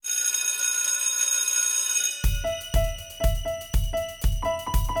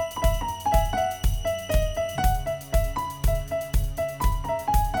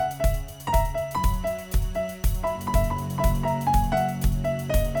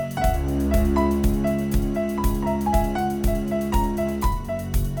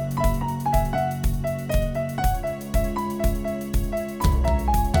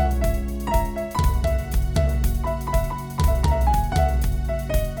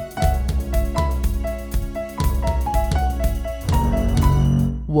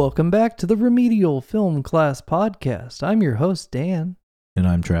Welcome back to the Remedial Film Class Podcast. I'm your host, Dan. And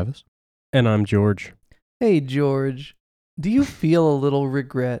I'm Travis. And I'm George. Hey, George. Do you feel a little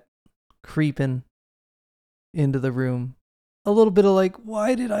regret creeping into the room? A little bit of like,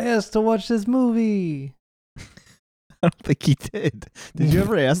 why did I ask to watch this movie? I don't think he did. Did you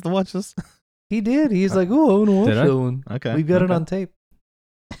ever ask to watch this? He did. He's like, oh, I want to watch Did I? that one. Okay. We've got it okay. on tape.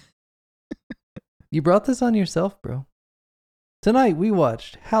 You brought this on yourself, bro. Tonight we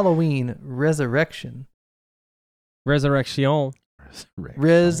watched Halloween Resurrection. Resurrection.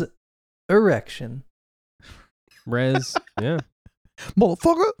 Erection. Yeah.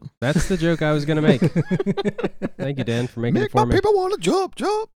 Motherfucker. That's the joke I was going to make. Thank you, Dan, for making it Make for my me. people want to jump.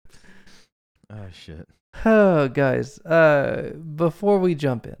 Oh, shit. Oh, guys, before we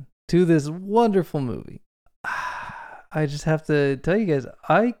jump in to this wonderful movie, I just have to tell you guys,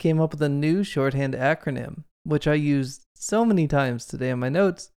 I came up with a new shorthand acronym, which I used so many times today in my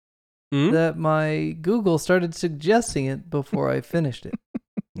notes that my Google started suggesting it before I finished it.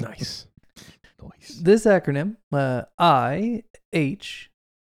 Nice. This acronym, IHTFM.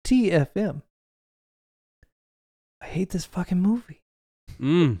 I hate this fucking movie.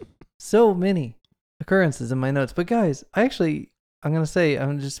 So many occurrences in my notes. But guys, I'm going to say,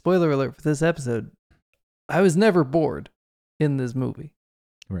 I'm just spoiler alert for this episode. I was never bored in this movie.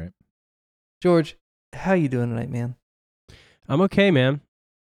 Right. George, how you doing tonight, man? I'm okay, man.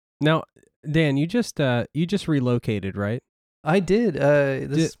 Now, Dan, you just relocated, right? I did.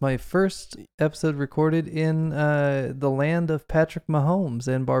 This is my first episode recorded in the land of Patrick Mahomes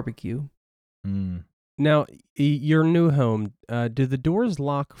and barbecue. Now, your new home, do the doors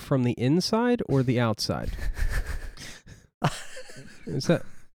lock from the inside or the outside? Is that...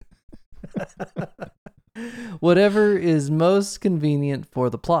 Whatever is most convenient for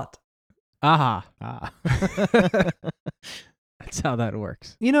the plot. Aha. That's how that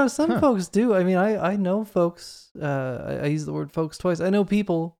works. You know, some folks do. I mean, I know folks, I use the word folks twice. I know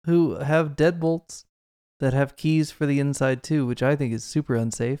people who have deadbolts that have keys for the inside too, which I think is super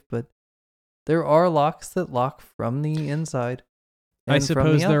unsafe, but there are locks that lock from the inside. I and from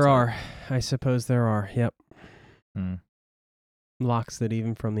the suppose there outside. are. Yep. Locks that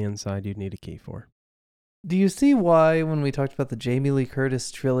even from the inside you'd need a key for. Do you see why when we talked about the Jamie Lee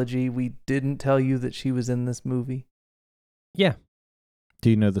Curtis trilogy, we didn't tell you that she was in this movie? Yeah. Do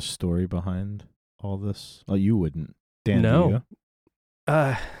you know the story behind all this? Oh, you wouldn't. Dan, No. do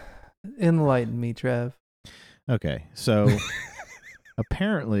you? Enlighten me, Trev. Okay, so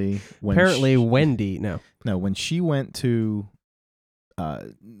apparently when when she went to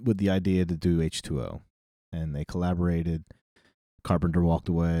with the idea to do H2O and they collaborated, Carpenter walked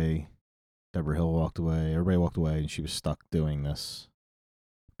away, Deborah Hill walked away, everybody walked away, and she was stuck doing this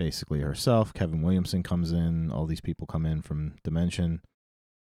basically herself. Kevin Williamson comes in, all these people come in from Dimension,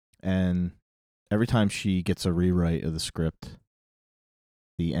 and every time she gets a rewrite of the script,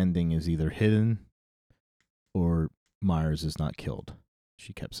 the ending is either hidden or Myers is not killed.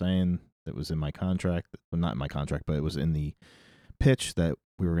 She kept saying that was in my contract. Well, not in my contract, but it was in the pitch that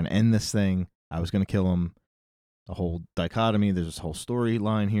we were going to end this thing. I was going to kill him. A whole dichotomy. There's this whole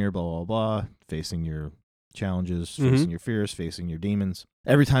storyline here, blah, blah, blah. Facing your challenges, facing your fears, facing your demons.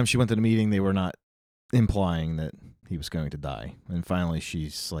 Every time she went to the meeting, they were not implying that he was going to die. And finally,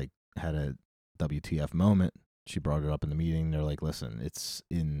 she's like had a WTF moment. She brought it up in the meeting. They're like, listen, it's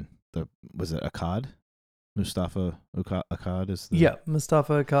in the, was it Akkad? Mustafa Akkad is the... Yeah,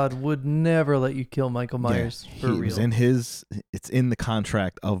 Mustafa Akkad would never let you kill Michael Myers for real. Was it's in the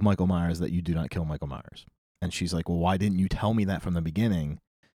contract of Michael Myers that you do not kill Michael Myers. And she's like, well, why didn't you tell me that from the beginning?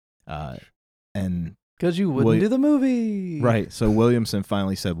 And because you wouldn't do the movie. Right. So Williamson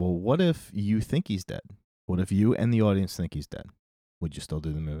finally said, well, what if you think he's dead? What if you and the audience think he's dead? Would you still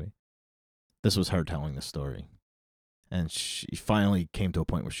do the movie? This was her telling the story. And she finally came to a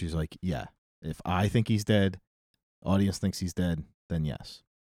point where she's like, yeah, if I think he's dead, audience thinks he's dead, then yes.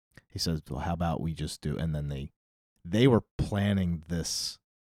 He says, well, how about we just do, and then they were planning this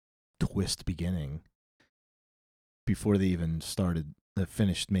twist beginning before they even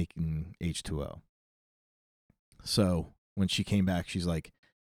finished making H2O. So when she came back, she's like,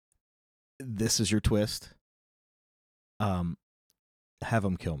 this is your twist. Have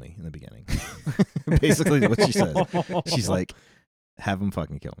him kill me in the beginning. Basically what she says. She's like, have him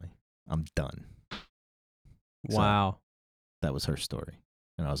fucking kill me. I'm done. Wow. So that was her story.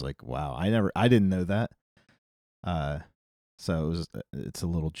 And I was like, wow, I didn't know that. So it's a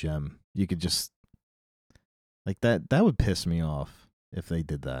little gem. You could just, like, that would piss me off if they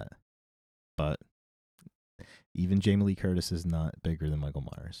did that. But even Jamie Lee Curtis is not bigger than Michael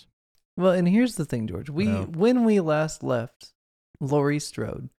Myers. Well, and here's the thing, George. When we last left Laurie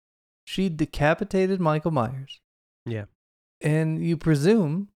Strode. She decapitated Michael Myers. Yeah. And you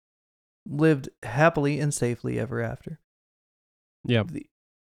presume lived happily and safely ever after. Yeah.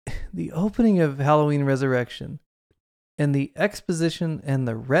 The opening of Halloween Resurrection and the exposition and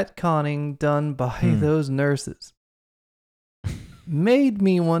the retconning done by those nurses made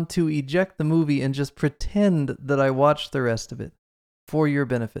me want to eject the movie and just pretend that I watched the rest of it for your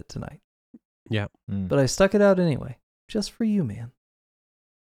benefit tonight. Yeah. But I stuck it out anyway, just for you, man.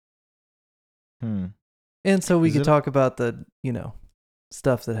 And so we could talk about the,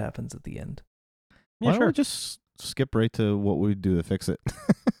 stuff that happens at the end. Why don't we just skip right to what we do to fix it?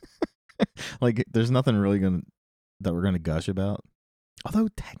 Like, there's nothing really that we're gonna gush about. Although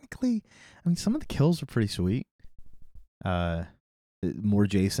technically, I mean, some of the kills are pretty sweet. More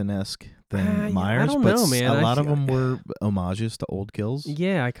Jason-esque than Myers, I don't but know, man. A lot of them were homages to old kills.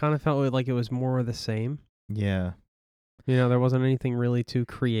 Yeah, I kind of felt like it was more of the same. Yeah. There wasn't anything really too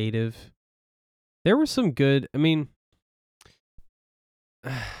creative. There was some good, I mean...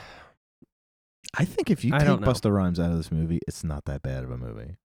 I think if you take Busta Rhymes out of this movie, it's not that bad of a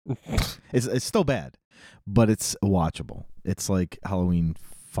movie. It's still bad, but it's watchable. It's like Halloween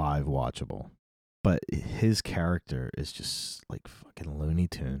 5 watchable. But his character is just like fucking Looney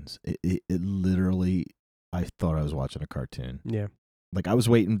Tunes. It literally, I thought I was watching a cartoon. Yeah. Like, I was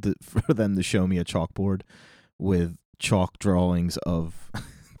waiting for them to show me a chalkboard with chalk drawings of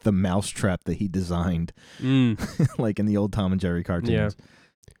the mousetrap that he designed, like in the old Tom and Jerry cartoons. Yeah.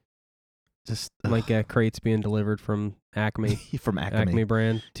 Just like crates being delivered from Acme. From Acme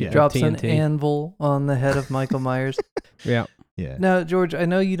brand. Drops TNT. an anvil on the head of Michael Myers. Yeah. Yeah. Now, George, I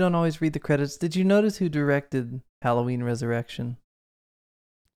know you don't always read the credits. Did you notice who directed Halloween Resurrection?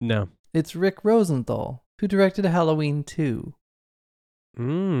 No. It's Rick Rosenthal, who directed Halloween 2.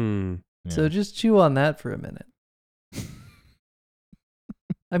 Yeah. So just chew on that for a minute.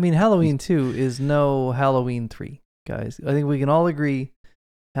 I mean, Halloween 2 is no Halloween 3, guys. I think we can all agree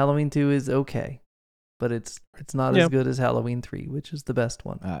Halloween 2 is okay, but it's not as good as Halloween 3, which is the best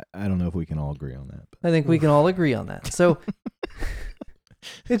one. I don't know if we can all agree on that. But. I think we can all agree on that. So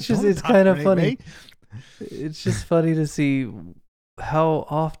it's kind of funny. It's just funny to see how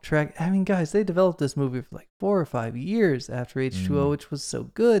off track. I mean, guys, they developed this movie for like 4 or 5 years after H2O, which was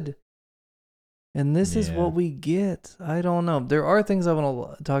so good. And this is what we get. I don't know. There are things I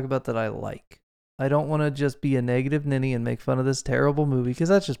want to talk about that I like. I don't want to just be a negative ninny and make fun of this terrible movie, because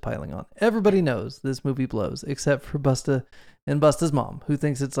that's just piling on. Everybody knows this movie blows, except for Busta and Busta's mom, who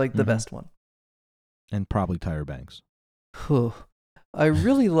thinks it's like the best one. And probably Tyra Banks. I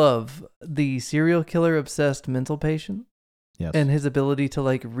really love the serial killer obsessed mental patient. Yes. And his ability to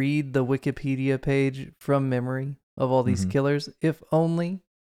like read the Wikipedia page from memory of all these killers, if only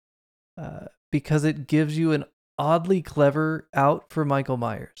because it gives you an oddly clever out for Michael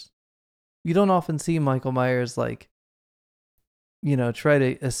Myers. You don't often see Michael Myers try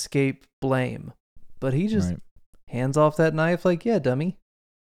to escape blame, but he just hands off that knife like, yeah, dummy,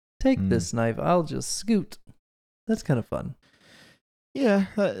 take this knife. I'll just scoot. That's kind of fun. Yeah,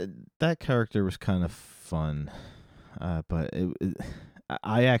 that character was kind of fun. But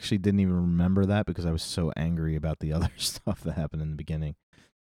I actually didn't even remember that because I was so angry about the other stuff that happened in the beginning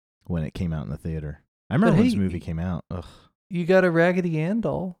when it came out in the theater. I remember when this movie came out. Ugh. You got a Raggedy Ann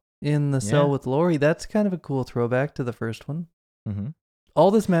doll in the cell with Laurie. That's kind of a cool throwback to the first one. Mm-hmm.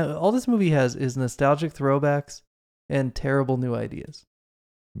 All this movie has is nostalgic throwbacks and terrible new ideas.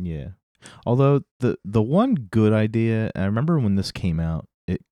 Yeah. Although the one good idea, I remember when this came out,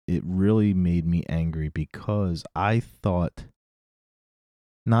 it really made me angry because I thought,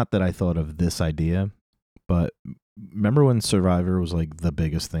 not that I thought of this idea, but remember when Survivor was like the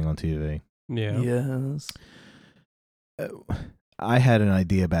biggest thing on TV? Yeah. Yes. I had an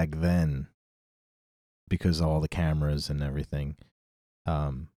idea back then because of all the cameras and everything.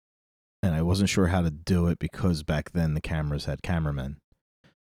 And I wasn't sure how to do it because back then the cameras had cameramen.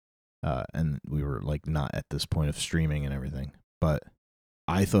 And we were like not at this point of streaming and everything. But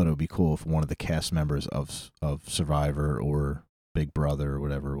I thought it would be cool if one of the cast members of Survivor or Big Brother or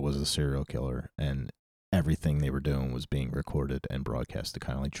whatever was a serial killer and everything they were doing was being recorded and broadcasted,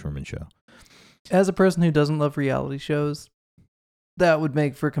 kind of like Truman Show. As a person who doesn't love reality shows, that would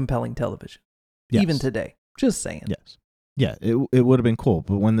make for compelling television. Yes. Even today. Just saying. Yes. Yeah, it would have been cool.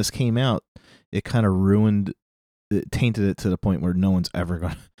 But when this came out, it kind of tainted it to the point where no one's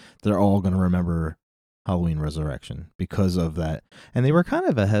ever they're all going to remember Halloween Resurrection because of that. And they were kind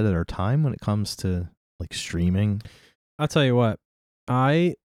of ahead of their time when it comes to like streaming. I'll tell you what,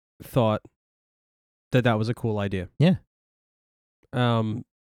 I thought that was a cool idea. Yeah.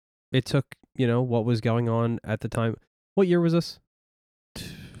 It took, what was going on at the time. What year was this?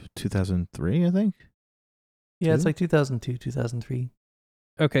 2003, I think. Yeah, it's like 2002, 2003.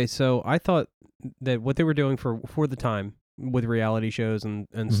 Okay, so I thought that what they were doing for the time with reality shows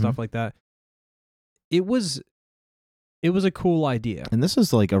and stuff like that, it was a cool idea. And this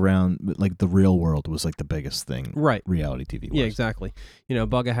is like around, like The Real World was like the biggest thing, right? Reality TV was. Yeah, exactly.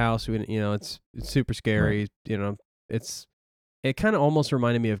 Bug a house. It's super scary. Right. It kind of almost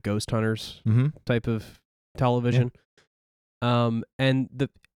reminded me of Ghost Hunters type of television. Yeah. And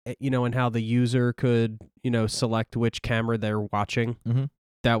and how the user could select which camera they're watching. Mm-hmm.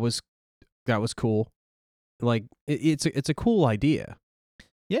 That was cool. Like it's a cool idea.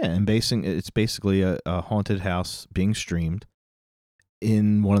 Yeah, and it's basically a haunted house being streamed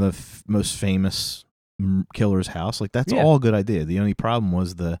in one of the most famous killer's house. Like that's all a good idea. The only problem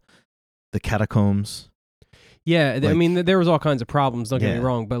was the catacombs. Yeah, I mean there was all kinds of problems. Don't get me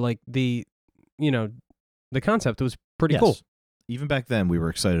wrong, but like the concept was pretty cool. Even back then, we were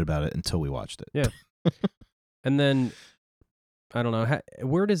excited about it until we watched it. Yeah, and then I don't know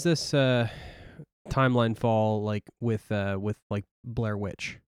where does this timeline fall, like with like Blair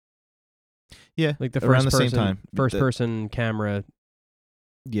Witch. Yeah, like the around the same time, first person camera.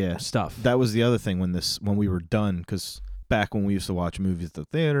 Yeah, stuff. That was the other thing when we were done, because back when we used to watch movies at the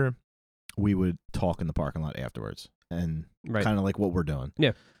theater, we would talk in the parking lot afterwards, and kind of like what we're doing.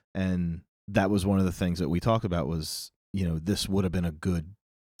 Yeah, and that was one of the things that we talked about was this would have been a good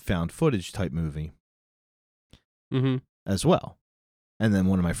found footage type movie, as well. And then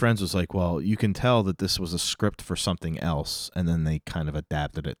one of my friends was like, well, you can tell that this was a script for something else, and then they kind of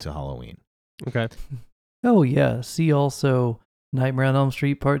adapted it to Halloween. Okay. Oh, yeah. See also Nightmare on Elm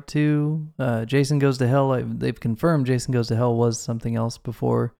Street Part 2. Jason Goes to Hell. They've confirmed Jason Goes to Hell was something else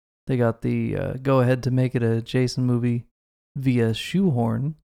before they got the go-ahead to make it a Jason movie via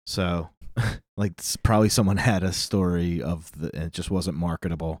shoehorn. So, like, probably someone had a story and it just wasn't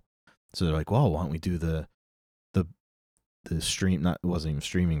marketable. So they're like, well, why don't we do the stream? It wasn't even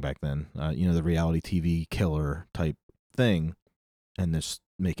streaming back then. The reality TV killer type thing, and just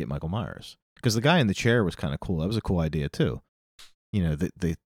make it Michael Myers. Because the guy in the chair was kind of cool. That was a cool idea too.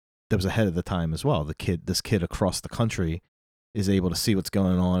 That was ahead of the time as well. This kid across the country is able to see what's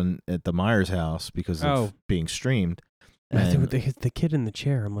going on at the Myers house because of being streamed. And the kid in the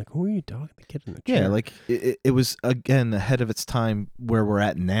chair. I'm like, who are you talking? The kid in the chair. Yeah, like it was again ahead of its time where we're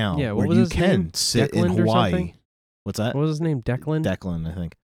at now. Yeah, where you can sit in Hawaii. What's that? What was his name? Declan? Declan, I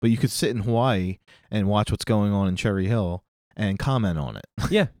think. But you could sit in Hawaii and watch what's going on in Cherry Hill and comment on it.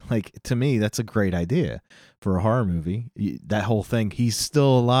 Yeah. Like, to me, that's a great idea for a horror movie. That whole thing, he's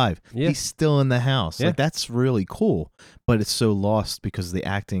still alive. Yeah. He's still in the house. Yeah. Like, that's really cool. But it's so lost because the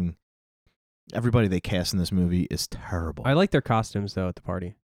acting, everybody they cast in this movie is terrible. I like their costumes, though, at the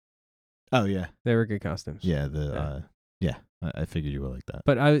party. Oh, yeah. They were good costumes. Yeah, I figured you would like that.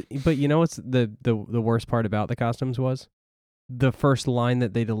 But you know what's the worst part about the costumes was? The first line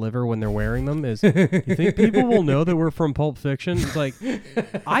that they deliver when they're wearing them is, "You think people will know that we're from Pulp Fiction?" It's like,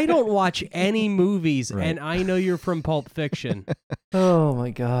 I don't watch any movies, and I know you're from Pulp Fiction. Oh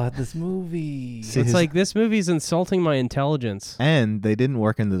my God, this movie! It's like this movie's insulting my intelligence. And they didn't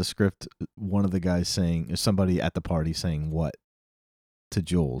work into the script. One of the guys somebody at the party saying what to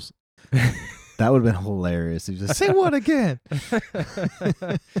Jules. That would have been hilarious. He just say what again?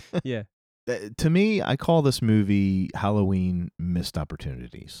 Yeah. To me, I call this movie Halloween missed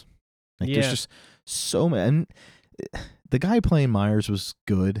opportunities. Like, there's just so many. And the guy playing Myers was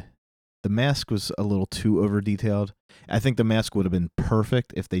good. The mask was a little too over detailed. I think the mask would have been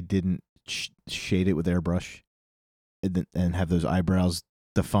perfect if they didn't shade it with airbrush and have those eyebrows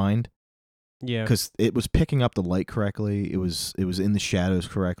defined. Yeah, because it was picking up the light correctly. It was in the shadows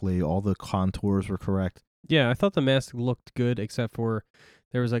correctly. All the contours were correct. Yeah, I thought the mask looked good, except for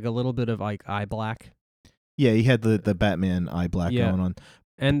there was like a little bit of like eye black. Yeah, he had the Batman eye black going on.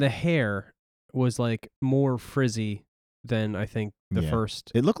 And the hair was like more frizzy than I think the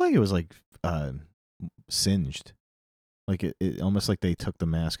first. It looked like it was like singed. Like it almost like they took the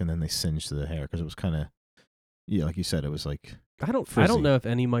mask and then they singed the hair because it was kind of, like you said, it was like I don't know if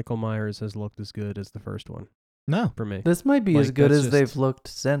any Michael Myers has looked as good as the first one. No. For me. This might be as good as they've looked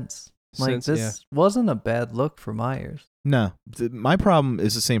since. This wasn't a bad look for Myers. No. My problem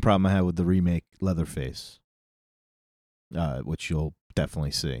is the same problem I had with the remake Leatherface, which you'll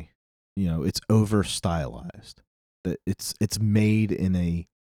definitely see. It's over stylized. It's made in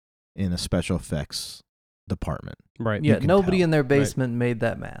a special effects department. Right. Yeah, nobody in their basement made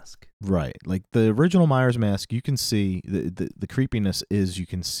that mask. Right. Like the original Myers mask, you can see the creepiness is you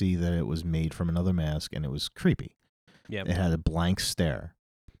can see that it was made from another mask and it was creepy. Yeah. It had a blank stare.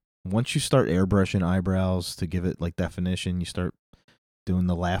 Once you start airbrushing eyebrows to give it like definition, you start doing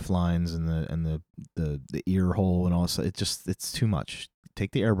the laugh lines and the ear hole and all this. It's too much.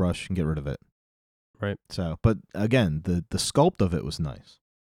 Take the airbrush and get rid of it. Right. So, but again, the sculpt of it was nice,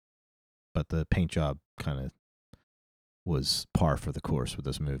 but the paint job kind of was par for the course with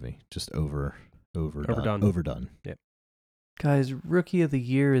this movie. Just overdone. Yep. Guys, Rookie of the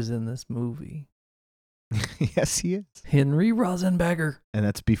Year is in this movie. Yes, he is. Henry Rosenberger. And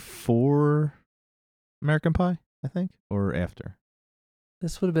that's before American Pie, I think, or after.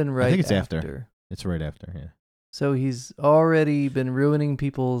 This would have been right. I think it's after. It's right after. Yeah. So he's already been ruining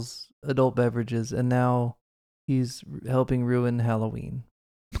people's adult beverages, and now he's helping ruin Halloween.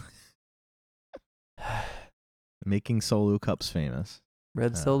 Making Solo Cups famous.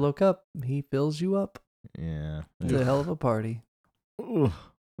 Red Solo Cup. He fills you up. Yeah. It's a hell of a party. Ooh.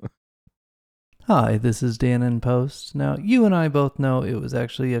 Hi, this is Dan in Post. Now, you and I both know it was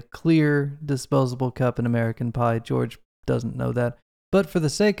actually a clear, disposable cup in American Pie. George doesn't know that. But for the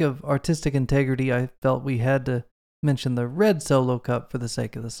sake of artistic integrity, I felt we had to mention the red Solo Cup for the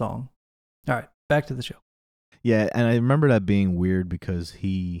sake of the song. All right, back to the show. Yeah, and I remember that being weird because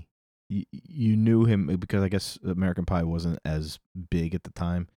you knew him, because I guess American Pie wasn't as big at the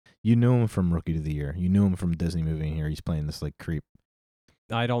time. You knew him from Rookie of the Year. You knew him from a Disney movie, and here he's playing this like creep.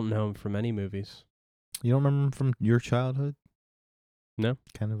 I don't know him from any movies. You don't remember him from your childhood? No.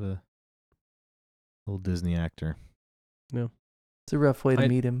 Kind of a little Disney actor. No. It's a rough way to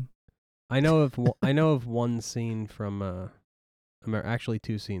meet him. I know of one scene from actually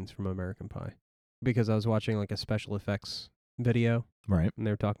two scenes from American Pie, because I was watching like a special effects video, right? And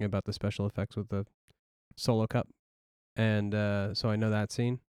they were talking about the special effects with the Solo Cup, and so I know that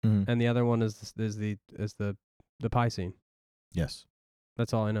scene. Mm-hmm. And the other one is the pie scene. Yes,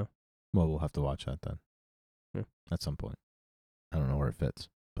 that's all I know. Well, we'll have to watch that then. Yeah. At some point. I don't know where it fits,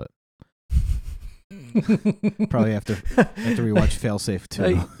 but probably have to rewatch Failsafe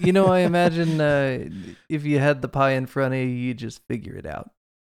too. I imagine if you had the pie in front of you, you just figure it out.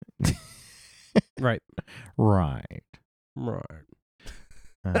 Right.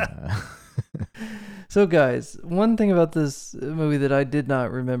 So, guys, one thing about this movie that I did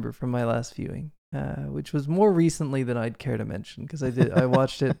not remember from my last viewing, which was more recently than I'd care to mention, because I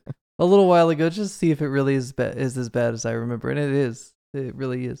watched it a little while ago just to see if it really is as bad as I remember, and it is. It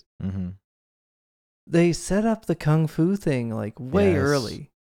really is. Mm-hmm. They set up the kung fu thing like way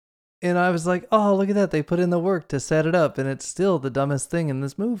early. And I was like, oh, look at that. They put in the work to set it up, and it's still the dumbest thing in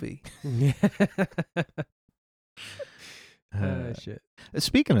this movie. Shit.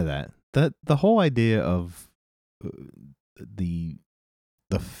 Speaking of that, the whole idea of the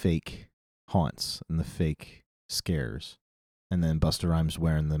fake haunts and the fake scares, and then Busta Rhymes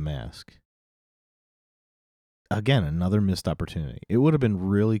wearing the mask. Again, another missed opportunity. It would have been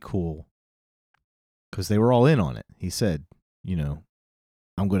really cool, because they were all in on it. He said,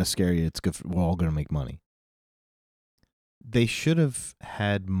 I'm going to scare you. It's good. We're all going to make money. They should have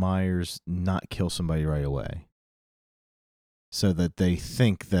had Myers not kill somebody right away, so that they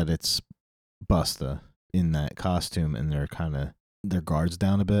think that it's Busta in that costume, and they're kind of their guards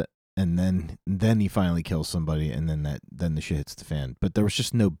down a bit, and then he finally kills somebody, and then the shit hits the fan. But there was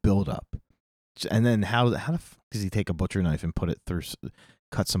just no build up. And then how the fuck does he take a butcher knife and put it through,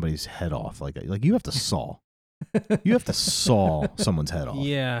 cut somebody's head off like that? Like, you have to saw. You have to saw someone's head off.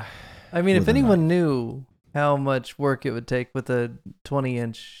 Yeah. I mean, if anyone knew how much work it would take with a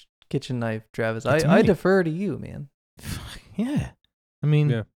 20-inch kitchen knife, Travis, I defer to you, man. Yeah. I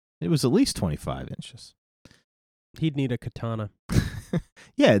mean, It was at least 25 inches. He'd need a katana.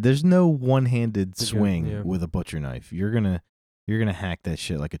 Yeah, there's no one-handed swing with a butcher knife. You're gonna hack that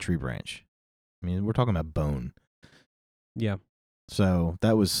shit like a tree branch. I mean, we're talking about bone. Yeah. So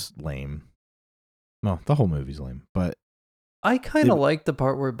that was lame. Well, the whole movie's lame, but I kind of like the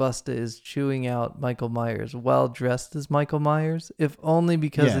part where Busta is chewing out Michael Myers while dressed as Michael Myers, if only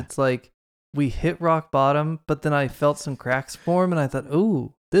because it's like we hit rock bottom, but then I felt some cracks form, and I thought,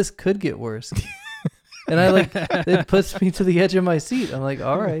 ooh, this could get worse. And it puts me to the edge of my seat. I'm like,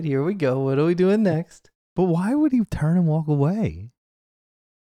 all right, here we go. What are we doing next? But why would he turn and walk away?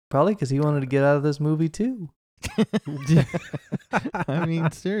 Probably because he wanted to get out of this movie too. I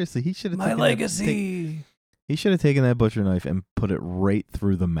mean, seriously, he should have my legacy. He should have taken that butcher knife and put it right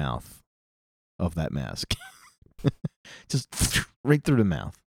through the mouth of that mask. Just right through the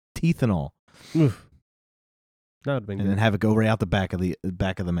mouth, teeth and all. Oof. That would have been good. And then have it go right out the back of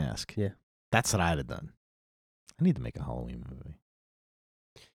the mask. Yeah, that's what I'd have done. I need to make a Halloween movie.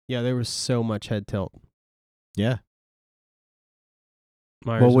 Yeah, there was so much head tilt. Yeah.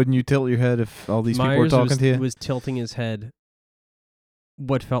 Myers, well, wouldn't you tilt your head if all these people were talking to you? Myers was tilting his head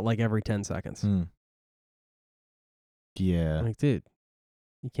what felt like every 10 seconds. Yeah. Like, dude,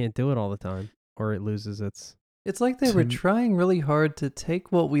 You can't do it all the time, or it loses its. It's like they were trying really hard to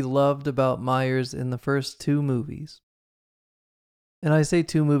take what we loved about Myers in the first 2 movies. And I say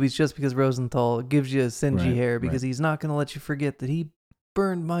 2 movies just because Rosenthal gives you a singy hair because he's not going to let you forget that he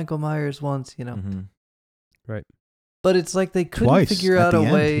burned Michael Myers once, you know. Mm-hmm. Right. But it's like they couldn't figure out a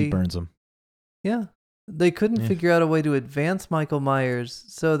way. He burns him. Yeah. They couldn't figure out a way to advance Michael Myers.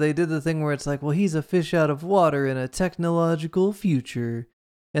 So they did the thing where it's like, well, he's a fish out of water in a technological future.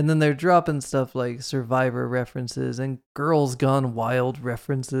 And then they're dropping stuff like Survivor references and Girls Gone Wild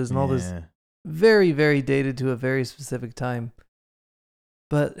references and all this very, very dated to a very specific time.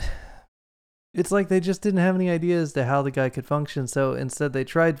 But it's like they just didn't have any idea as to how the guy could function. So instead they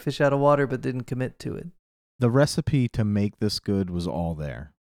tried fish out of water but didn't commit to it. The recipe to make this good was all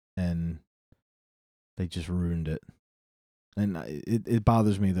there. And they just ruined it. And it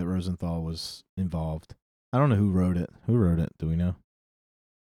bothers me that Rosenthal was involved. I don't know who wrote it. Who wrote it? Do we know?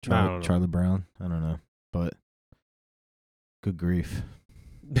 Charlie Brown? I don't know. But good grief.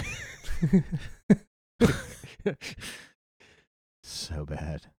 So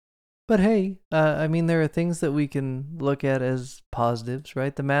bad. But hey, I mean, there are things that we can look at as positives,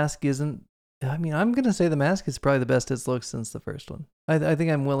 right? The Mask isn't... I mean, I'm going to say The Mask is probably the best it's looked since the first one. I think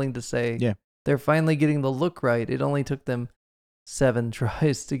I'm willing to say they're finally getting the look right. It only took them 7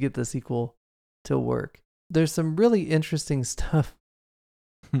 tries to get the sequel to work. There's some really interesting stuff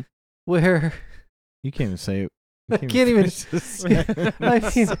where... You can't even say it. I can't even...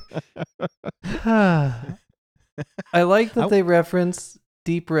 I mean... I like that they reference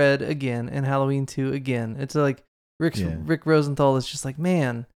Deep Red again and Halloween 2 again. It's like Rick Rosenthal is just like,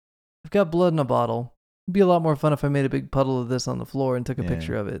 man, I've got blood in a bottle. It'd be a lot more fun if I made a big puddle of this on the floor and took a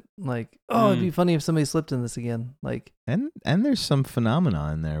picture of it. Like, it'd be funny if somebody slipped in this again. Like, and there's some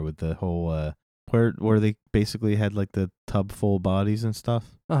phenomena in there with the whole where they basically had like the tub full bodies and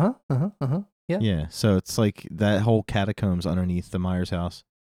stuff. Yeah. Yeah. So it's like that whole catacombs underneath the Myers house.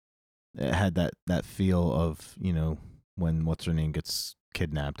 It had that feel of, you know, when what's her name gets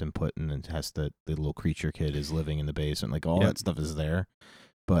kidnapped and put in, and has the little creature kid is living in the basement. Like all that stuff is there.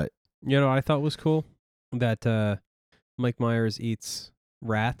 But you know, I thought was cool that Mike Myers eats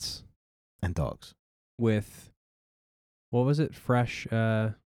rats and dogs with, what was it? Fresh.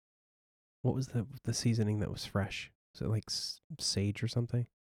 What was the seasoning that was fresh? Was it like sage or something?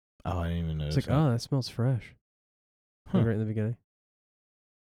 Oh, I didn't even know. It's like, oh, that smells fresh. Right in the beginning.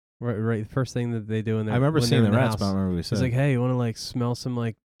 Right. The first thing that they do in there. I remember seeing the rats, but I don't remember what we said. He's like, hey, you want to like smell some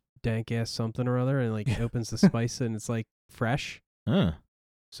like dank ass something or other? And like opens the spice and it's like fresh. So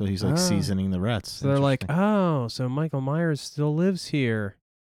he's like seasoning the rats. So they're like, oh, so Michael Myers still lives here.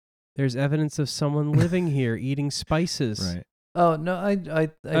 There's evidence of someone living here eating spices. Right. Oh no, I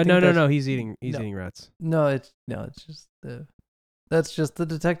think no. He's eating rats. No, it's just that's just the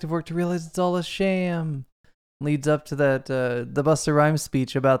detective work to realize it's all a sham. Leads up to that the Busta Rhymes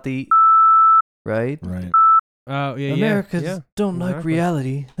speech about the right. Oh yeah, Americans don't like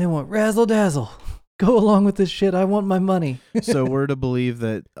reality. They want razzle dazzle. Go along with this shit. I want my money. So we're to believe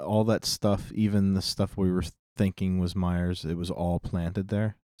that all that stuff, even the stuff we were thinking was Myers, it was all planted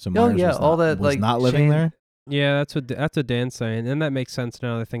there. So Myers was not living there. Yeah, that's what Dan's saying, and that makes sense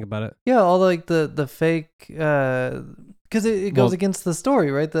now that I think about it. Yeah, all like the fake, because it goes against the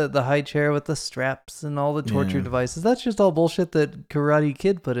story, right? The high chair with the straps and all the torture devices. That's just all bullshit that Karate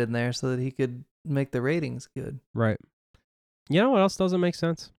Kid put in there so that he could make the ratings good. Right. You know what else doesn't make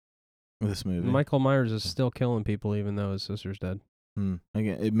sense? This movie. Michael Myers is still killing people even though his sister's dead.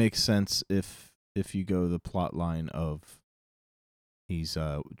 Again, it makes sense if you go the plot line of he's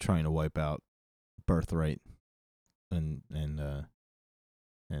trying to wipe out birthright and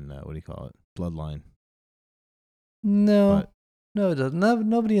what do you call it? Bloodline. No, it doesn't.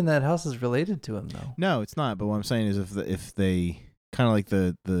 Nobody in that house is related to him, though. No, it's not. But what I'm saying is, if they kind of like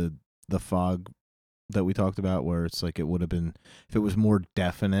the fog that we talked about, where it's like it would have been if it was more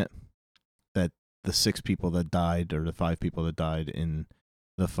definite that the 6 people that died or the 5 people that died in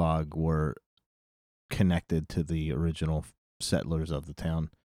the fog were connected to the original settlers of the town.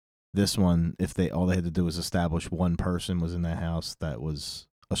 This one, if all they had to do was establish one person was in that house, that was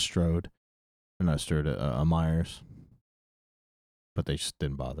a Myers. But they just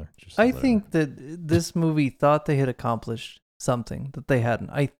didn't bother. I think that this movie thought they had accomplished something that they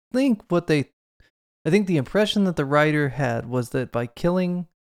hadn't. I think the impression that the writer had was that by killing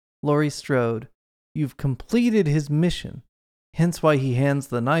Laurie Strode, you've completed his mission. Hence why he hands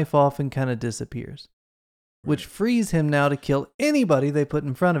the knife off and kind of disappears. Which frees him now to kill anybody they put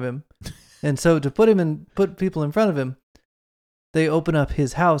in front of him. And so to put people in front of him, they open up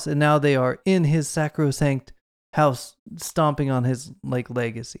his house and now they are in his sacrosanct house stomping on his like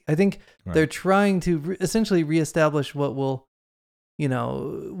legacy. I think they're trying to essentially reestablish what will,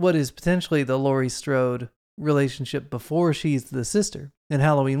 what is potentially the Laurie Strode relationship before she's the sister. In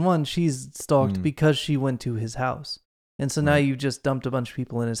Halloween 1, she's stalked because she went to his house. And so now you've just dumped a bunch of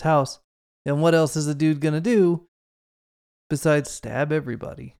people in his house. And what else is the dude going to do besides stab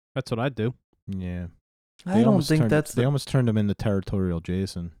everybody? That's what I'd do. Yeah. I don't think that's... They almost turned him into territorial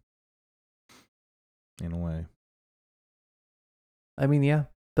Jason. In a way. I mean, yeah.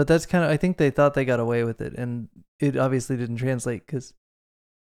 But that's kind of... I think they thought they got away with it. And it obviously didn't translate because...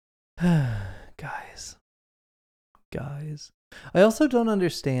 Guys. I also don't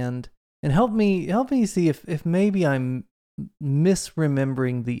understand... And help me see if maybe I'm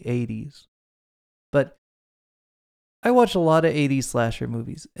misremembering the 80s. But I watch a lot of 80s slasher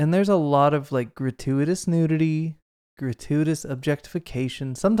movies, and there's a lot of like gratuitous nudity, gratuitous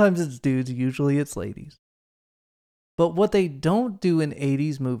objectification. Sometimes it's dudes, usually it's ladies. But what they don't do in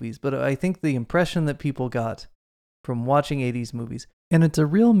 80s movies, but I think the impression that people got from watching 80s movies, and it's a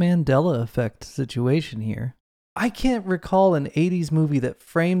real Mandela effect situation here. I can't recall an 80s movie that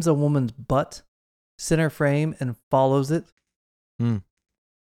frames a woman's butt center frame and follows it. And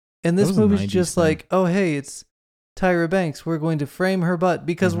this movie's just like, oh, hey, it's Tyra Banks. We're going to frame her butt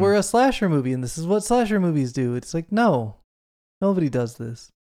because we're a slasher movie and this is what slasher movies do. It's like, no, nobody does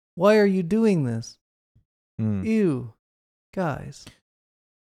this. Why are you doing this? Ew. Guys.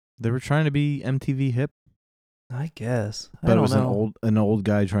 They were trying to be MTV hip. I guess. But it was an old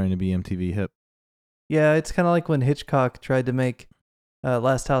guy trying to be MTV hip. Yeah, it's kind of like when Hitchcock tried to make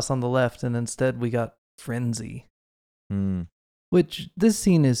Last House on the Left, and instead we got Frenzy. Which this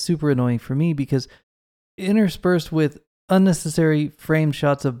scene is super annoying for me because interspersed with unnecessary framed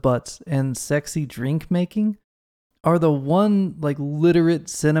shots of butts and sexy drink making are the one like literate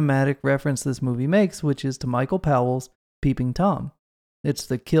cinematic reference this movie makes, which is to Michael Powell's Peeping Tom. It's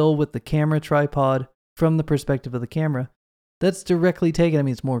the kill with the camera tripod from the perspective of the camera. That's directly taken. I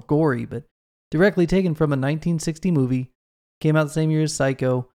mean, it's more gory, but directly taken from a 1960 movie, came out the same year as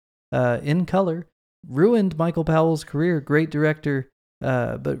Psycho, in color, ruined Michael Powell's career, great director,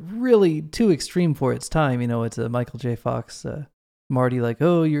 but really too extreme for its time. It's a Michael J. Fox, Marty, like,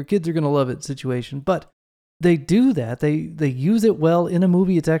 oh, your kids are going to love it situation. But they do that. They use it well in a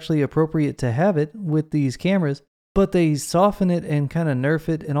movie. It's actually appropriate to have it with these cameras, but they soften it and kind of nerf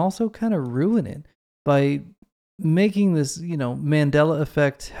it and also kind of ruin it by making this, Mandela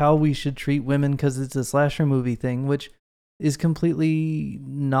effect, how we should treat women because it's a slasher movie thing, which is completely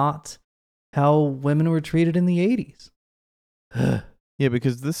not how women were treated in the 80s. Yeah,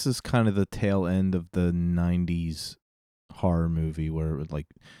 because this is kind of the tail end of the 90s horror movie where it was like,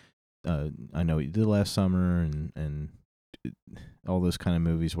 I Know What You Did Last Summer and all those kind of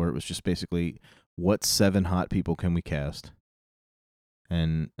movies where it was just basically what 7 hot people can we cast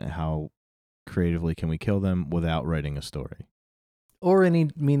and how creatively can we kill them without writing a story or any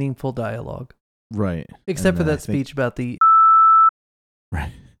meaningful dialogue, right? Except for that speech about the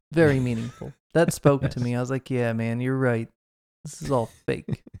right. Very meaningful. That spoke to me. I was like, yeah, man, you're right, this is all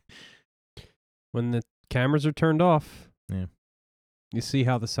fake. When the cameras are turned off, yeah, you see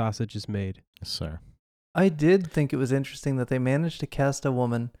how the sausage is made. Yes, sir. I did think it was interesting that they managed to cast a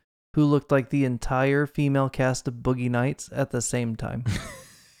woman who looked like the entire female cast of Boogie Nights at the same time.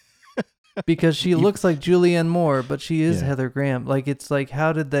 Because she looks like Julianne Moore, but she is Heather Graham. Like, it's like,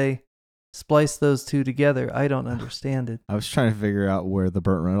 how did they splice those two together? I don't understand it. I was trying to figure out where the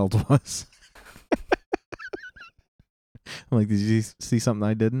Burt Reynolds was. I'm like, did you see something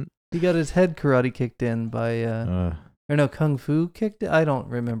I didn't? He got his head karate kicked in by, or no, kung fu kicked it? I don't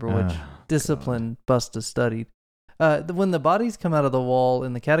remember which discipline Busta studied. When the bodies come out of the wall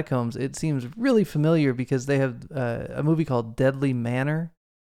in the catacombs, it seems really familiar because they have a movie called Deadly Manor.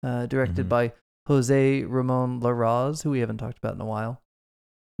 Directed by Jose Ramon Larraz, who we haven't talked about in a while.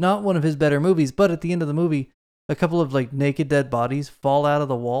 Not one of his better movies, but at the end of the movie, a couple of like naked dead bodies fall out of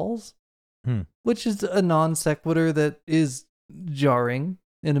the walls, which is a non sequitur that is jarring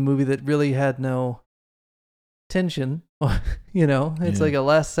in a movie that really had no tension. It's like a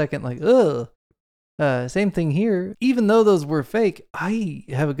last second, like, ugh. Same thing here. Even though those were fake, I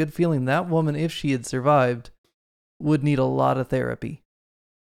have a good feeling that woman, if she had survived, would need a lot of therapy.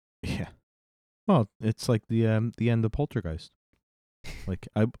 Yeah. Well, it's like the end of Poltergeist. Like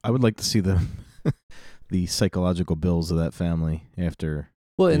I would like to see the psychological bills of that family after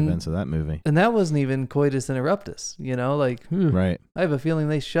the events of that movie. And that wasn't even coitus interruptus, right. I have a feeling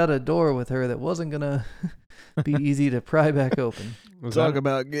they shut a door with her that wasn't gonna be easy to pry back open. Talk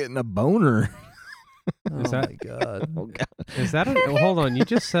about getting a boner. My God. Oh, God. Is that hold on, you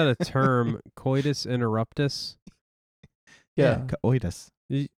just said a term, coitus interruptus? Yeah. Coitus.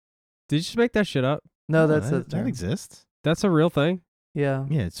 Did you just make that shit up? No, that's that exists. That's a real thing. Yeah.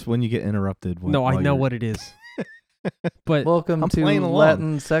 Yeah, it's when you get interrupted. No, I know what it is. But welcome to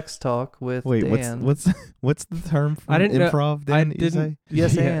Latin sex talk with Dan. What's the term for improv? Dan, I didn't.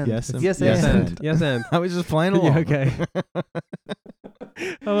 Yes, and yes, and. I was just playing along. Okay.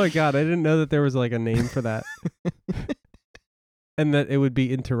 Oh my god, I didn't know that there was like a name for that, and that it would be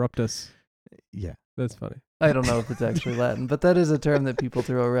interruptus. Yeah, that's funny. I don't know if it's actually Latin, but that is a term that people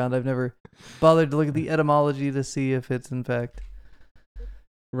throw around. I've never bothered to look at the etymology to see if it's in fact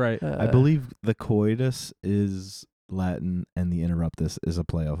right. I believe the coitus is Latin and the interruptus is a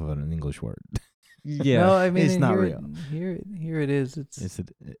play off of an English word. Yeah, no, I mean it's not real. Here it is.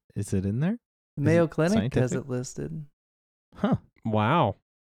 Is it in there? Mayo Clinic has it listed. Huh. Wow.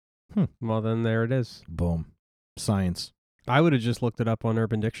 Well, then there it is. Boom. Science. I would have just looked it up on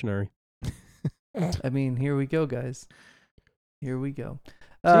Urban Dictionary. I mean, here we go, guys. Here we go.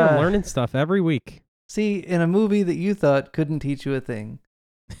 See, I'm learning stuff every week. See, in a movie that you thought couldn't teach you a thing,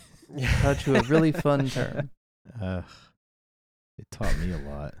 taught you a really fun term. It taught me a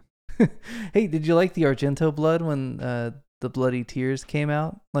lot. Hey, did you like the Argento blood when the Bloody Tears came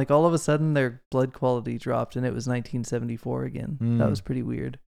out? Like all of a sudden their blood quality dropped and it was 1974 again. That was pretty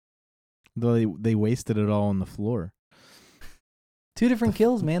weird. They wasted it all on the floor. 2 different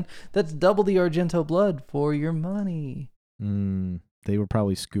kills, man. That's double the Argento blood for your money. They were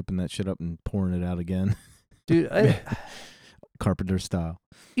probably scooping that shit up and pouring it out again. Dude, Carpenter style.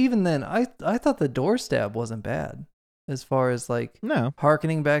 Even then, I thought the door stab wasn't bad. As far as like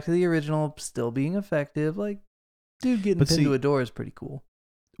harkening back to the original, still being effective. Like, dude getting pinned to a door is pretty cool.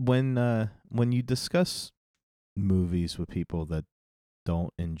 When you discuss movies with people that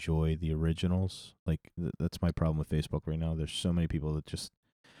don't enjoy the originals, like that's my problem with Facebook right now. There's so many people that just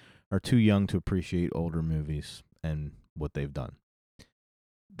are too young to appreciate older movies and what they've done.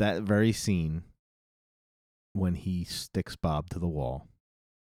 That very scene when he sticks Bob to the wall,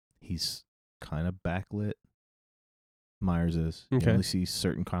 he's kind of backlit. Myers is. You only see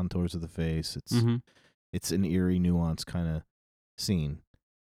certain contours of the face. It's an eerie, nuanced kind of scene.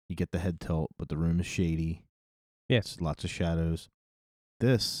 You get the head tilt, but the room is shady. Yes, lots of shadows.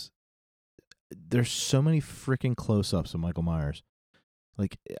 There's so many freaking close-ups of Michael Myers.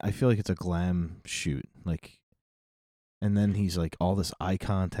 Like, I feel like it's a glam shoot. Like, and then he's like all this eye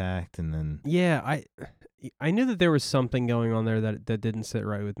contact, and then I knew that there was something going on there that didn't sit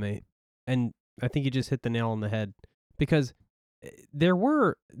right with me, and I think you just hit the nail on the head. Because there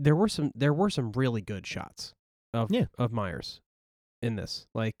were some really good shots of Myers in this,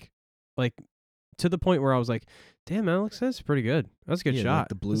 like to the point where I was like, "Damn, that's pretty good. That's a good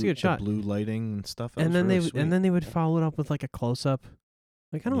shot. Like that's a good shot. The blue lighting and stuff." And then they would follow it up with like a close up.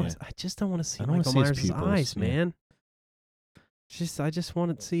 Like I just don't want to see Michael Myers' eyes, man. I just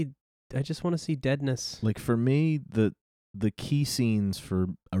want to see deadness. Like for me, the key scenes for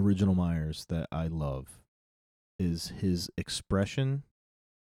original Myers that I love is his expression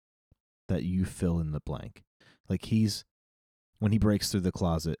that you fill in the blank. Like when he breaks through the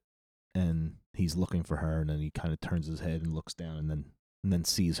closet and he's looking for her, and then he kind of turns his head and looks down and then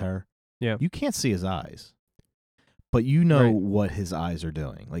sees her. Yeah. You can't see his eyes, but you know what his eyes are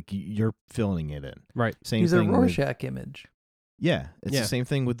doing. Like you're filling it in. Right. Same He's thing a Rorschach image. Yeah. It's the same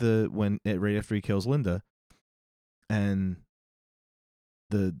thing with right after he kills Linda and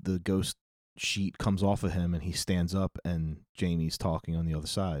the ghost sheet comes off of him and he stands up and Jamie's talking on the other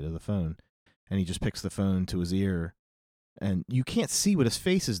side of the phone and he just picks the phone to his ear and you can't see what his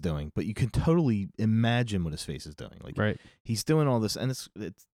face is doing, but you can totally imagine what his face is doing. Like he's doing all this, and it's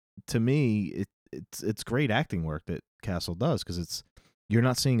to me it's great acting work that Castle does, because you're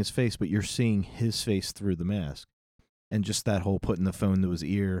not seeing his face, but you're seeing his face through the mask, and just that whole putting the phone to his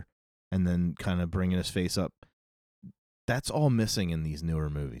ear and then kind of bringing his face up. That's all missing in these newer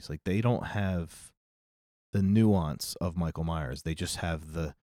movies. Like they don't have the nuance of Michael Myers. They just have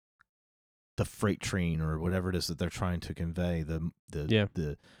the freight train or whatever it is that they're trying to convey. The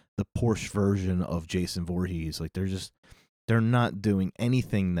Porsche version of Jason Voorhees. Like they're not doing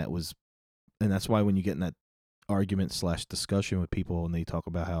anything that was, and that's why when you get in that argument / discussion with people and they talk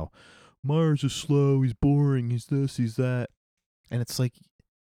about how Myers is slow, he's boring, he's this, he's that, and it's like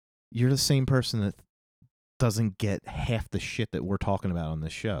you're the same person that doesn't get half the shit that we're talking about on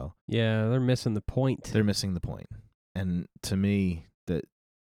this show. Yeah, they're missing the point. They're missing the point. And to me,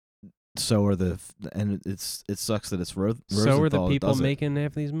 so are and it sucks that it's Rosenthal. So are the people making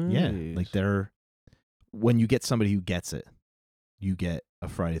half these movies. Yeah, like when you get somebody who gets it, you get a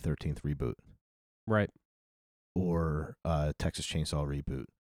Friday 13th reboot. Right. Or a Texas Chainsaw reboot.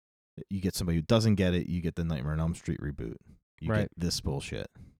 You get somebody who doesn't get it, you get the Nightmare on Elm Street reboot. you get this bullshit.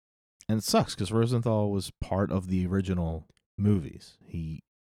 And it sucks because Rosenthal was part of the original movies. He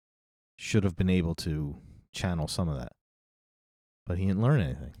should have been able to channel some of that, but he didn't learn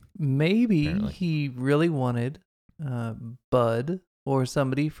anything. Maybe apparently. He really wanted Bud or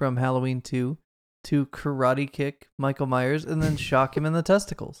somebody from Halloween 2 to karate kick Michael Myers and then shock him in the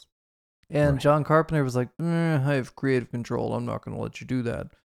testicles. And Right. John Carpenter was like, I have creative control. I'm not going to let you do that.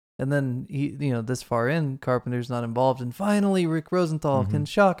 And then he, this far in, Carpenter's not involved. And finally, Rick Rosenthal can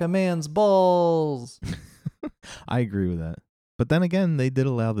shock a man's balls. I agree with that. But then again, they did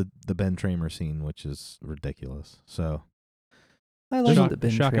allow the Ben Tramer scene, which is ridiculous. So I like the Ben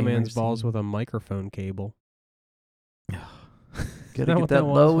shock a Tramer man's balls scene. with a microphone cable. Gotta what get that that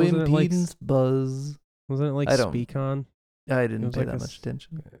was? low Wasn't it like impedance buzz. Wasn't it like I don't- Speakon? I It didn't was pay like that a much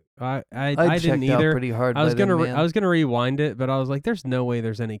attention. I I didn't checked out either. pretty hard. I was by them, man. I was gonna rewind it, but I was like, "There's no way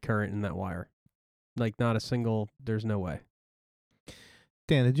there's any current in that wire. Like, not a single. There's no way."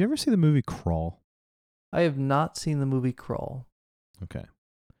 Dan, did you ever see the movie Crawl? I have not seen the movie Crawl. Okay.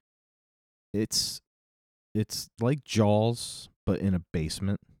 It's like Jaws, but in a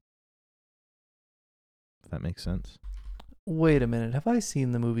basement. If that makes sense. Wait a minute. Have I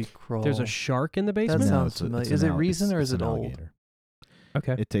seen the movie Crawl? There's a shark in the basement. That sounds it's a- familiar. it's Is an it al- recent it's- or is it's it an old? alligator.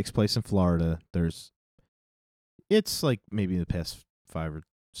 Okay. It takes place in Florida. It's like maybe the past 5 or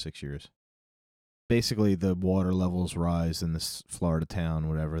 6 years. Basically, the water levels rise in this Florida town,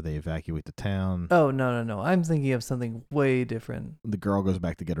 whatever. They evacuate the town. Oh, no. I'm thinking of something way different. The girl goes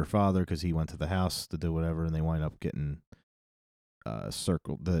back to get her father because he went to the house to do whatever, and they wind up getting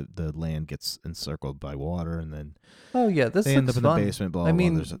circled. The land gets encircled by water, and then Oh, yeah. This they end looks up in fun. the basement. Blah, blah, I blah.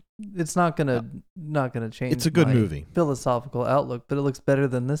 mean, There's it's not gonna change. it's a good my movie. philosophical outlook, but it looks better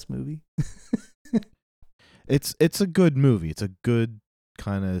than this movie. It's a good movie. It's a good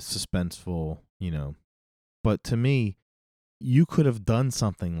kind of suspenseful, But to me, you could have done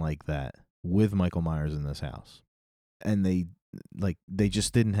something like that with Michael Myers in this house, and they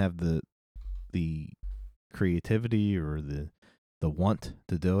just didn't have the creativity or the want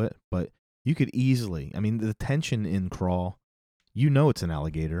to do it. But you could easily. I mean, the tension in Crawl, it's an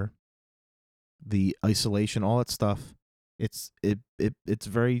alligator. The isolation, all that stuff. It's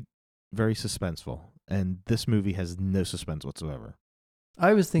very, very suspenseful. And this movie has no suspense whatsoever.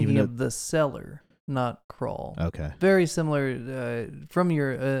 I was thinking Even of The Cellar, not Crawl. Okay. Very similar from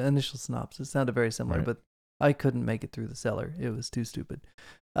your initial synopsis. It sounded very similar, Right. but I couldn't make it through The Cellar. It was too stupid.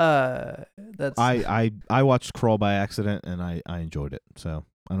 That's I watched Crawl by accident, and I enjoyed it. So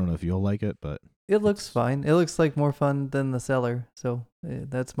I don't know if you'll like it, but It looks fine. It looks like more fun than The Cellar. So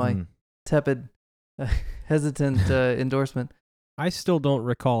that's my tepid, hesitant endorsement. I still don't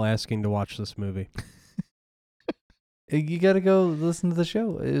recall asking to watch this movie. You got to go listen to the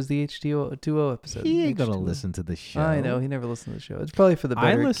show. It was the H2O episode. he ain't gonna H2O. listen to the show. I know. He never listened to the show. It's probably for the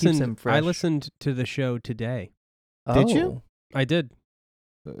better. It keeps him fresh. I listened to the show today. Did you? I did.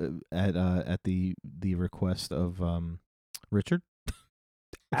 At the request of Richard.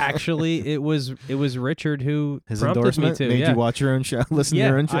 Actually, it was Richard who His prompted endorsement me to. made Yeah. you watch your own show, listen Yeah, to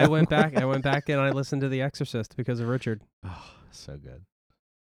your own show. I went back and I listened to The Exorcist because of Richard. Oh, so good.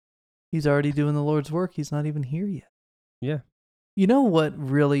 He's already doing the Lord's work. He's not even here yet. Yeah. You know what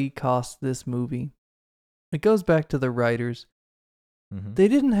really cost this movie? It goes back to the writers. Mm-hmm. They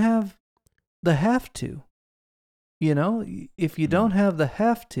didn't have the have to. If you don't have the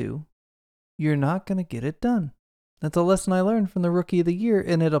have to, you're not going to get it done. That's a lesson I learned from the Rookie of the Year,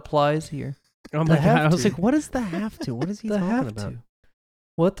 and it applies here. Oh The my god! I have was to. like, "What is the have to? What is he The talking have about?" to.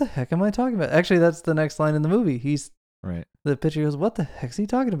 What the heck am I talking about? Actually, that's the next line in the movie. Right. The pitcher goes, "What the heck's he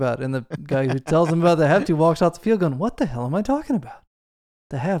talking about?" And the guy who tells him about the have to walks off the field going, "What the hell am I talking about?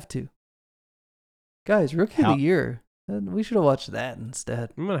 The have to." Guys, Rookie of the Year. We should have watched that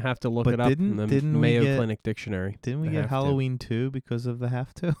instead. I'm gonna have to look But it up in the didn't we Mayo get- Clinic dictionary. Didn't we The get have to. Halloween 2 because of the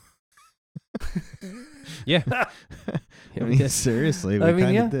have to? Yeah. I mean, seriously, we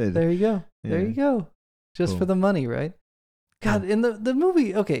kind of did. There you go. There Yeah. you go. Just for Boom. the money, right? God, in the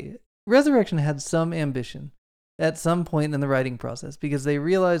movie, okay, Resurrection had some ambition at some point in the writing process because they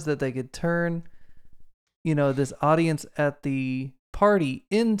realized that they could turn, this audience at the party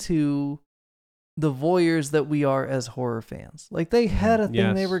into the voyeurs that we are as horror fans. Like they had a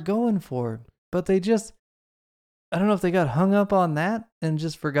thing they Yes. were going for, but they just, I don't know if they got hung up on that and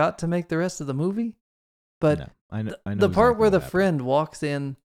just forgot to make the rest of the movie. But No, I know the part exactly where the what happened. friend walks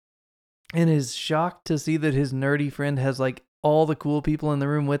in and is shocked to see that his nerdy friend has like all the cool people in the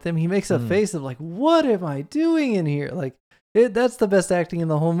room with him, he makes a face of like, "What am I doing in here?" Like that's the best acting in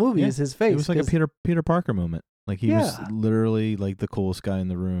the whole movie Yeah. is his face. It was like a 'cause- Peter Parker moment. Like he was literally like the coolest guy in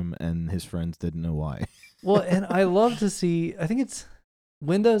the room, and his friends didn't know why. Well, and I love to see, I think it's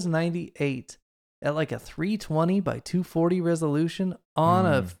Windows 98 at like a 320 by 240 resolution on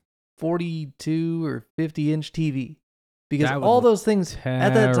a 42 or 50-inch TV. Because all those things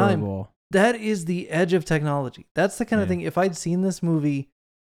at that time, that is the edge of technology. That's the kind of thing, if I'd seen this movie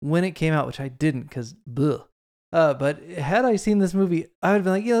when it came out, which I didn't because, but had I seen this movie, I would have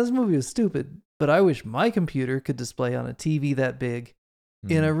been like, yeah, this movie was stupid. But I wish my computer could display on a TV that big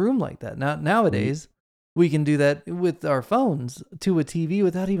in a room like that. Nowadays, we can do that with our phones to a TV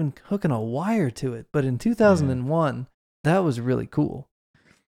without even hooking a wire to it. But in 2001, that was really cool.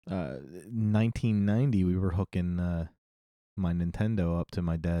 1990, we were hooking my Nintendo up to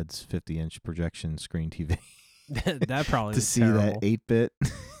my dad's 50-inch projection screen TV. That probably to see terrible. That 8-bit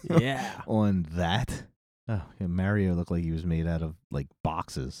yeah. on that. Oh, yeah, Mario looked like he was made out of like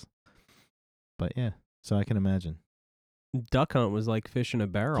boxes. But yeah, so I can imagine. Duck Hunt was like fish in a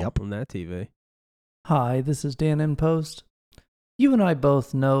barrel on that TV. Hi, this is Dan in Post. You and I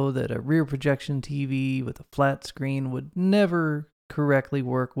both know that a rear projection TV with a flat screen would never correctly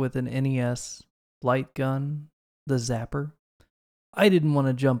work with an NES light gun, the Zapper. I didn't want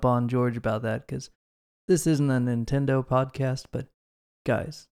to jump on George about that because this isn't a Nintendo podcast, but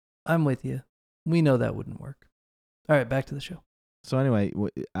guys, I'm with you. We know that wouldn't work. All right, back to the show. So anyway,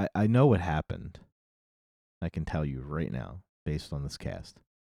 I know what happened. I can tell you right now, based on this cast.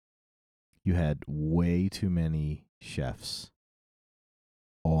 You had way too many chefs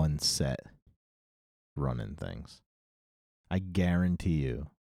on set running things. I guarantee you,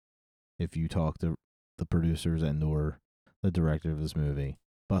 if you talk to the producers and or the director of this movie,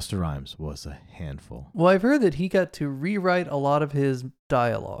 Busta Rhymes was a handful. Well, I've heard that he got to rewrite a lot of his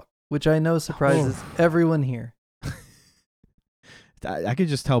dialogue, which I know surprises everyone here. I could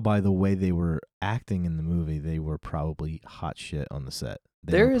just tell by the way they were acting in the movie, they were probably hot shit on the set.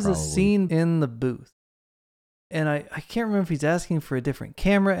 There is a scene in the booth, and I can't remember if he's asking for a different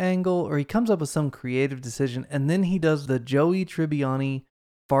camera angle or he comes up with some creative decision, and then he does the Joey Tribbiani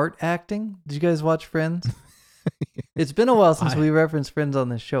fart acting. Did you guys watch Friends? It's been a while since we referenced Friends on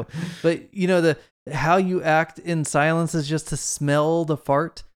this show, but you know, how you act in silence is just to smell the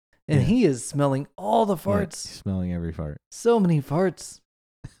fart. And he is smelling all the farts. Yeah, smelling every fart. So many farts.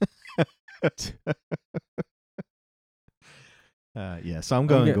 So I'm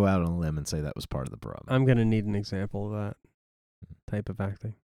going to go out on a limb and say that was part of the problem. I'm going to need an example of that type of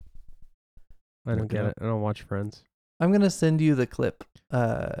acting. I don't get it. I don't watch Friends. I'm going to send you the clip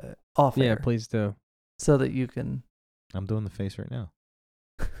off air. Yeah, please do. So that you can... I'm doing the face right now.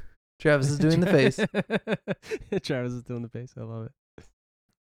 Travis is doing the face. Travis is doing the face. I love it.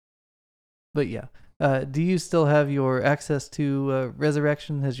 But yeah, do you still have your access to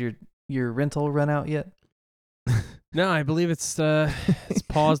Resurrection? Has your rental run out yet? No, I believe it's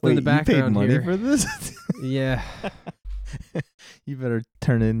paused in the background. You paid money here. For this? Yeah. You better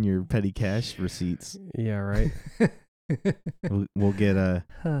turn in your petty cash receipts. Yeah, right. we'll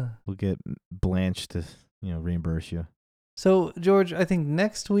get Blanche to reimburse you. So George, I think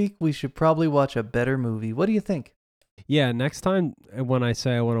next week we should probably watch a better movie. What do you think? Yeah, next time when I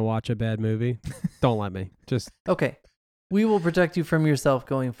say I want to watch a bad movie, don't let me. Just okay. We will protect you from yourself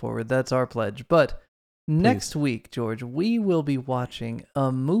going forward. That's our pledge. But next week, George, we will be watching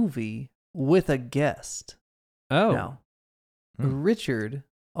a movie with a guest. Oh. Now, Richard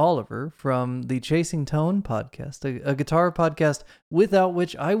Oliver from the Chasing Tone podcast, a guitar podcast without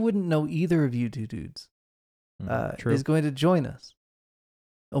which I wouldn't know either of you two dudes, is going to join us.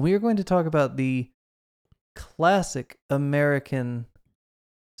 And we are going to talk about the classic American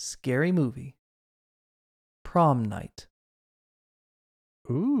scary movie, Prom Night.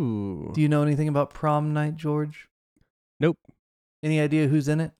 Ooh. Do you know anything about Prom Night, George? Nope. Any idea who's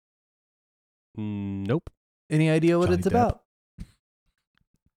in it? Nope. Any idea what it's about?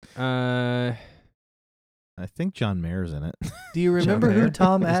 I think John Mayer's in it. Do you remember who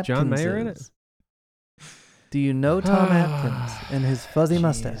Tom Atkins is? John Mayer in it? Do you know Tom Atkins and his fuzzy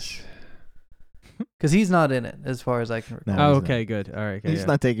mustache? Because he's not in it, as far as I can recall. No, okay, good. All right, okay, he's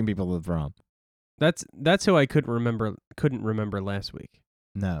not taking people to the prom. That's who I couldn't remember last week.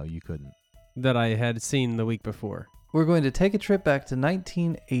 No, you couldn't. That I had seen the week before. We're going to take a trip back to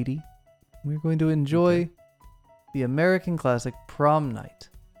 1980. We're going to enjoy the American classic Prom Night,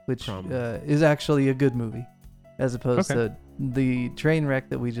 which is actually a good movie, as opposed to the train wreck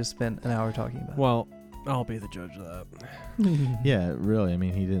that we just spent an hour talking about. Well, I'll be the judge of that. Yeah, really. I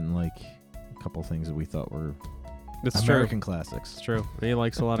mean, he didn't like a couple things that we thought were American classics. It's true. And he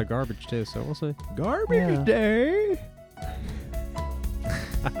likes a lot of garbage too, so we'll see. Garbage day.